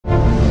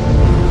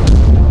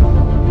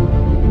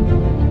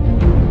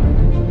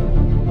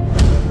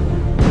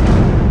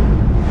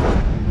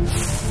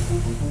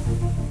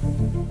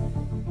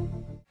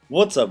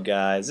What's up,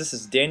 guys? This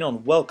is Daniel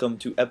and welcome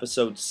to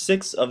episode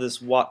 6 of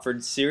this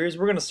Watford series.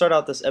 We're going to start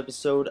out this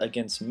episode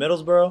against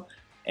Middlesbrough,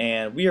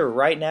 and we are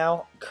right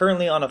now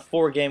currently on a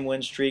 4-game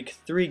win streak,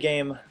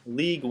 3-game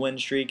league win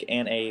streak,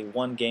 and a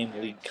 1-game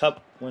League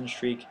Cup win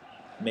streak,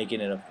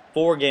 making it a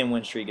 4-game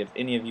win streak if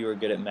any of you are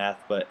good at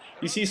math. But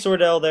you see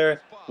Sordell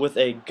there with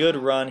a good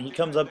run. He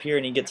comes up here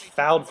and he gets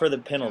fouled for the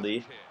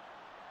penalty.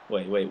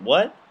 Wait,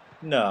 what?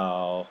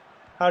 No.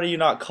 How do you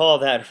not call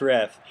that,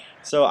 ref?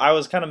 So I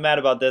was kind of mad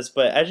about this,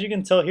 but as you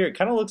can tell here, it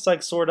kind of looks like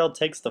Sordell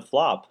takes the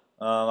flop.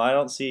 I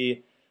don't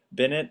see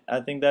Bennett,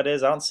 I think that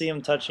is. I don't see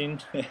him touching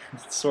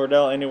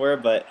Sordell anywhere,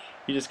 but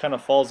he just kind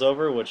of falls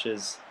over, which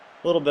is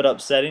a little bit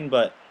upsetting,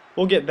 but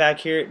we'll get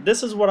back here.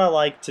 This is what I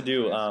like to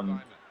do.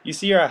 You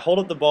see here, I hold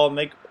up the ball,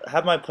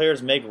 have my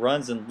players make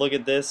runs, and look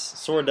at this.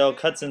 Sordell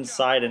cuts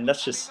inside, and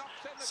that's just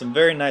some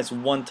very nice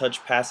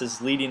one-touch passes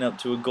leading up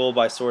to a goal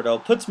by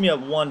Sordell. Puts me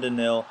up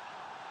 1-0.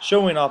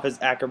 Showing off his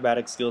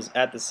acrobatic skills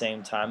at the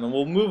same time. And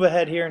we'll move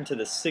ahead here into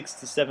the 6th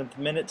to 7th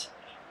minute.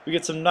 We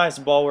get some nice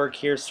ball work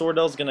here.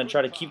 Sordell's going to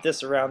try to keep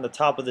this around the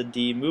top of the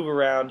D, move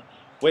around,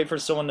 wait for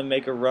someone to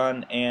make a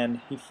run, and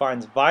he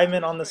finds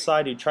Vyman on the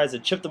side who tries to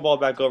chip the ball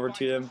back over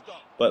to him.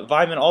 But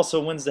Vyman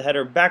also wins the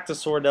header back to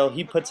Sordell.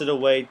 He puts it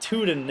away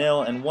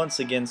 2-0, and once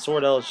again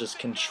Sordell is just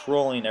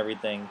controlling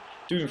everything,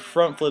 doing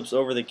front flips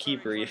over the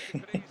keeper.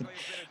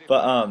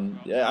 But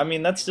I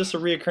mean, that's just a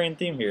reoccurring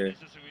theme here.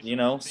 You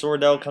know,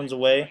 Sordell comes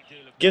away,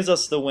 gives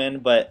us the win.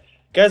 But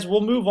guys, we'll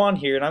move on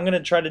here, and I'm going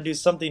to try to do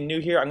something new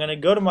here. I'm going to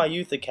go to my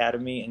youth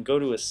academy and go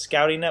to a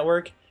scouting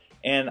network,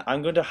 and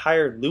I'm going to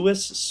hire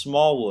Lewis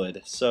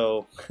Smallwood.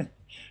 So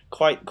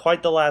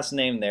quite the last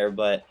name there,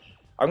 but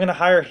I'm going to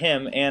hire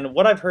him. And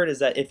what I've heard is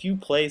that if you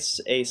place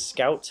a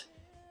scout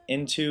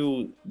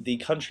into the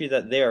country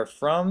that they are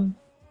from,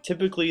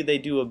 typically they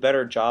do a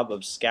better job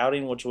of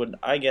scouting, which would,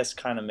 I guess,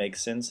 kind of make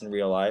sense in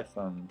real life.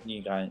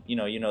 You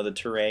know the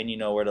terrain, you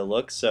know where to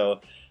look. So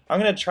I'm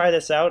gonna try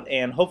this out,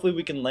 and hopefully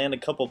we can land a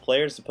couple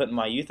players to put in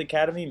my youth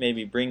academy,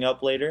 maybe bring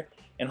up later,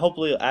 and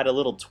hopefully add a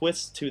little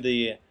twist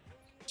to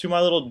my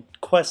little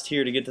quest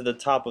here to get to the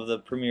top of the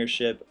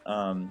Premiership.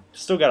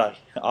 Still got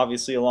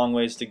obviously a long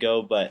ways to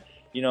go, but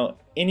you know,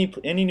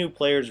 any new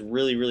players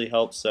really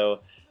help. So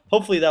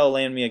hopefully that will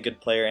land me a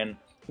good player. And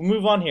we'll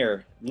move on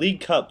here.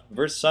 League Cup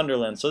versus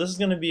Sunderland. So this is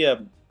going to be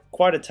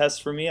quite a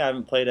test for me. I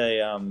haven't played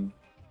a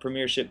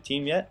Premiership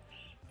team yet,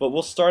 but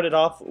we'll start it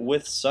off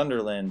with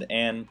Sunderland.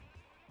 And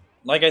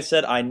like I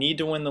said, I need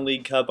to win the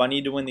League Cup. I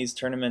need to win these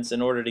tournaments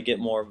in order to get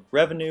more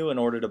revenue, in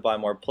order to buy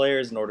more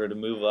players, in order to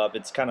move up.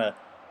 It's kind of,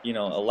 you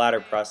know, a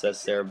ladder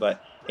process there.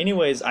 But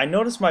anyways, I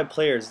noticed my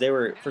players,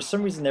 for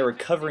some reason they were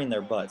covering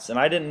their butts, and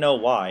I didn't know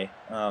why.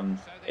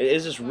 It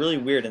is just really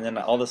weird, and then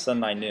all of a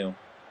sudden I knew.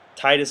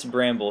 Titus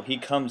Bramble, he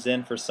comes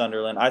in for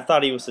Sunderland. I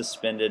thought he was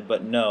suspended,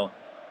 but no.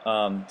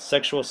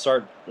 Sexual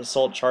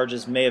assault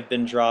charges may have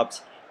been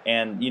dropped,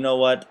 and you know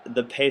what?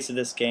 The pace of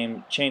this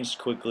game changed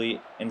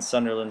quickly in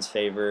Sunderland's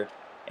favor,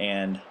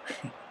 and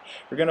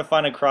we're going to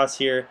find a cross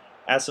here.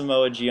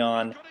 Asamoah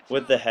Gyan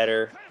with the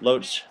header.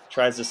 Loach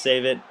tries to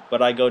save it,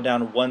 but I go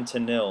down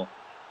 1-0.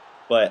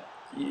 But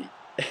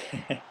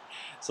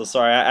so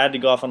sorry, I had to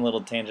go off on a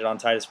little tangent on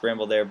Titus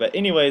Bramble there. But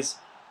anyways,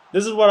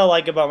 this is what I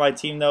like about my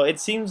team, though. It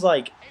seems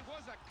like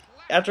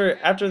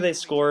after they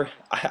score,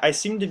 I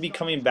seem to be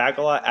coming back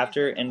a lot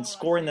after and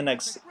scoring the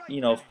next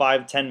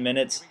 5-10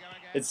 minutes.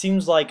 It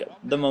seems like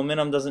the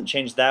momentum doesn't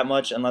change that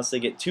much unless they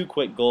get 2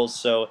 quick goals.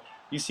 So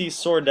you see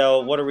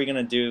Sordell, what are we going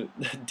to do?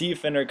 The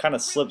defender kind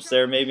of slips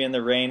there, maybe in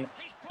the rain.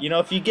 You know,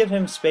 if you give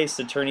him space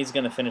to turn, he's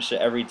going to finish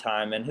it every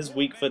time, and his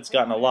weak foot's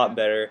gotten a lot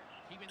better.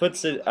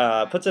 Puts it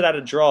at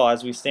a draw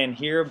as we stand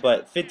here,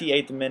 but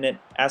 58th minute,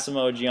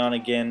 Asamoah Gyan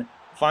again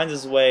finds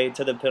his way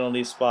to the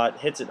penalty spot,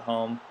 hits it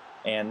home,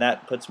 and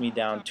that puts me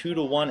down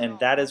 2-1, and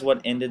that is what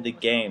ended the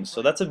game.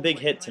 So that's a big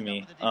hit to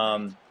me.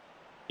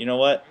 You know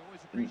what?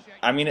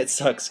 I mean, it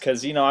sucks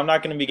because I'm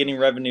not going to be getting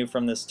revenue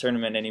from this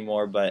tournament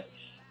anymore, but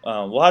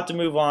we'll have to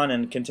move on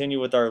and continue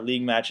with our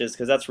league matches,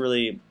 because that's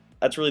really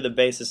the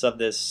basis of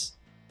this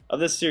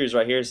series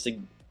right here, is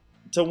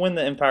to win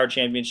the Empire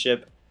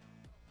Championship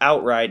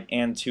outright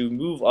and to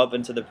move up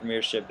into the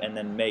Premiership and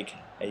then make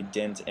a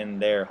dent in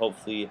there,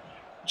 hopefully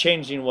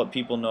changing what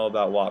people know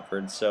about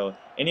Watford. So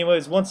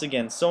anyways, once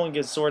again, someone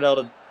gives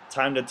Sordell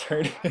time to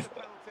turn.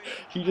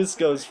 He just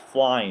goes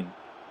flying.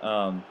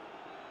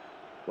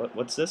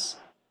 What's this?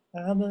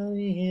 I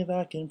believe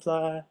I can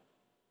fly.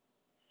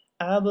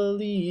 I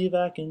believe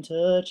I can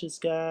touch the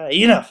sky.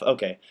 Enough!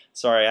 Okay,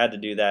 sorry, I had to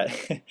do that.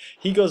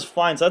 He goes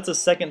flying, so that's the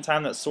second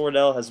time that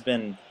Sordell has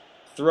been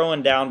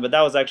thrown down, but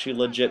that was actually a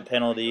legit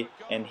penalty,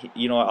 and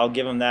I'll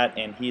give him that,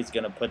 and he's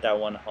going to put that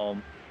one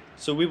home.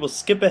 So we will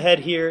skip ahead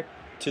here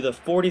to the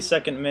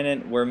 42nd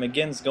minute where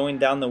McGinn's going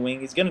down the wing.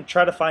 He's going to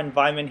try to find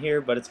Vyman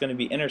here, but it's going to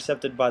be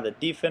intercepted by the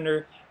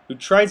defender who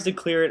tries to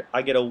clear it.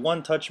 I get a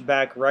one-touch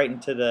back right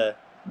into the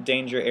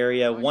danger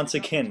area once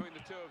again.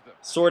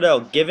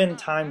 Sordell given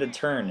time to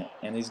turn,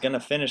 and he's going to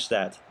finish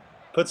that.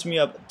 Puts me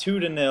up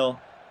 2-0,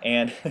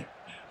 and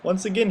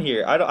once again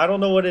here. I don't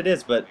know what it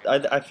is, but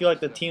I feel like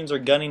the teams are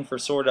gunning for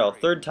Sordell.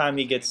 Third time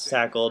he gets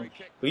tackled.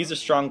 But he's a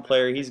strong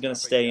player. He's going to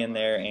stay in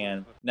there.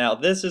 And now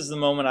this is the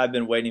moment I've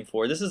been waiting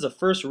for. This is the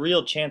first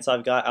real chance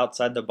I've got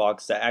outside the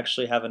box to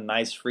actually have a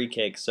nice free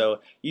kick. So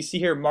you see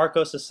here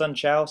Marcos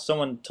Asunchao.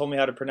 Someone told me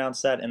how to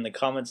pronounce that in the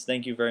comments.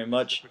 Thank you very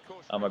much.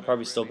 I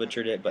probably still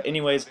butchered it. But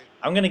anyways,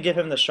 I'm going to give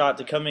him the shot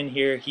to come in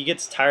here. He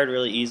gets tired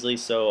really easily,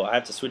 so I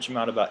have to switch him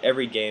out about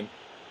every game.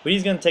 But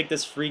he's going to take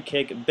this free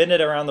kick, bend it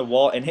around the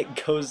wall, and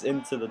it goes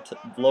into the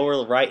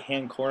lower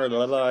right-hand corner.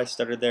 Blah, blah, I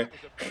stuttered there.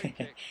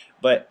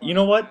 But you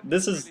know what?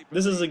 This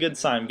is a good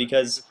sign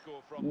because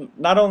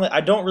not only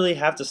I don't really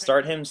have to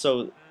start him,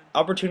 so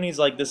opportunities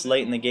like this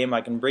late in the game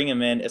I can bring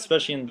him in,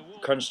 especially in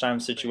crunch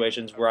time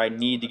situations where I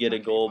need to get a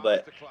goal.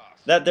 But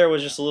that there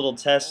was just a little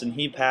test, and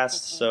he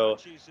passed. So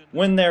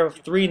win there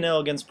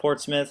 3-0 against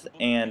Portsmouth,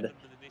 and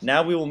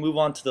now we will move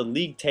on to the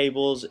league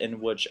tables,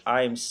 in which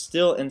I am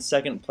still in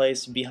second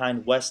place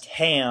behind West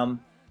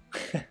Ham.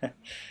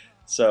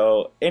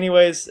 So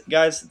anyways,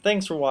 guys,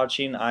 thanks for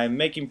watching. I'm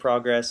making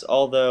progress,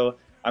 although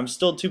I'm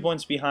still 2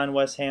 points behind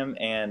West Ham,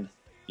 and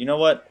you know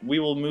what? We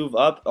will move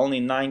up. Only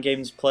 9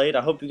 games played.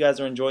 I hope you guys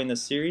are enjoying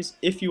this series.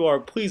 If you are,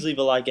 please leave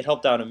a like. It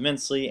helped out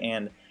immensely.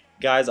 And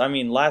guys, I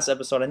mean, last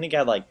episode I think I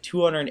had like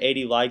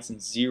 280 likes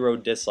and 0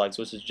 dislikes,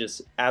 which is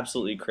just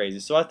absolutely crazy.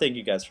 So I thank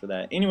you guys for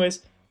that.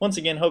 Anyways, once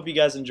again, hope you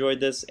guys enjoyed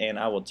this, and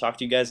I will talk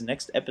to you guys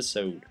next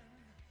episode.